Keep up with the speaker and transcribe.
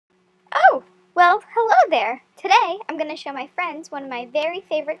there! Today I'm going to show my friends one of my very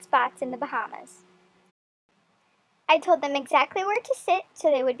favorite spots in the Bahamas. I told them exactly where to sit so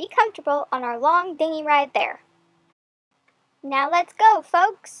they would be comfortable on our long dinghy ride there. Now let's go,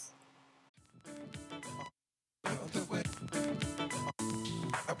 folks!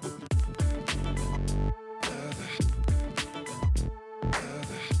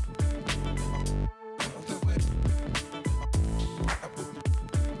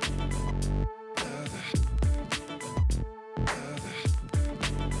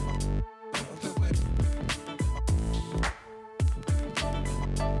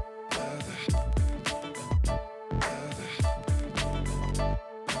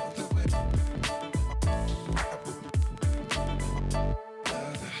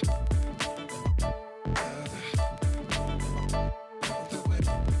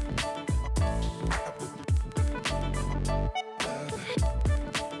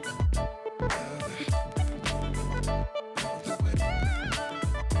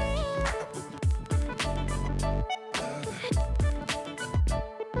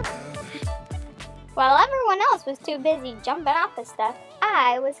 While everyone else was too busy jumping off the stuff,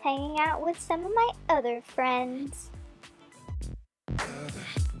 I was hanging out with some of my other friends.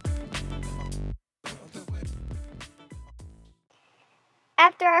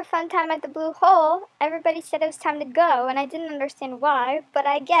 After our fun time at the Blue Hole, everybody said it was time to go, and I didn't understand why, but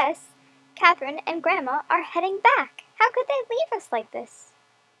I guess Catherine and Grandma are heading back. How could they leave us like this?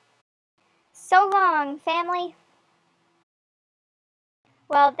 So long, family.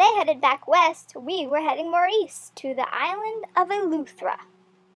 While they headed back west, we were heading more east to the island of Eleuthera.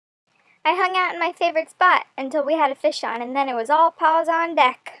 I hung out in my favorite spot until we had a fish on, and then it was all paws on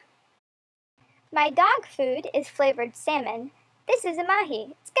deck. My dog food is flavored salmon. This is a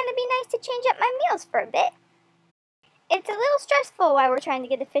mahi. It's going to be nice to change up my meals for a bit. It's a little stressful while we're trying to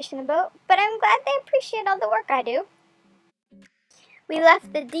get the fish in the boat, but I'm glad they appreciate all the work I do. We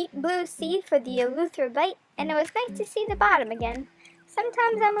left the deep blue sea for the Eleuthera bite, and it was nice to see the bottom again.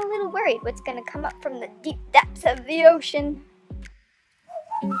 Sometimes I'm a little worried what's going to come up from the deep depths of the ocean.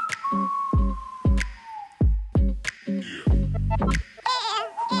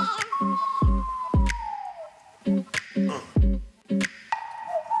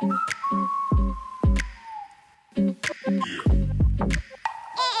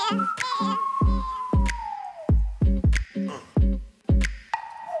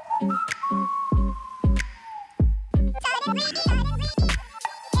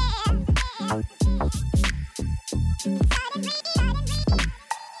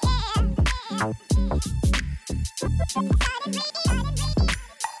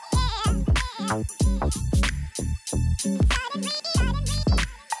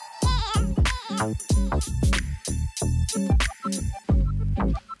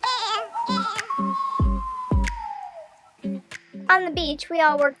 On the beach, we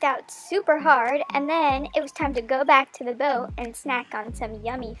all worked out super hard, and then it was time to go back to the boat and snack on some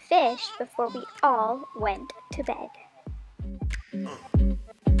yummy fish before we all went to bed.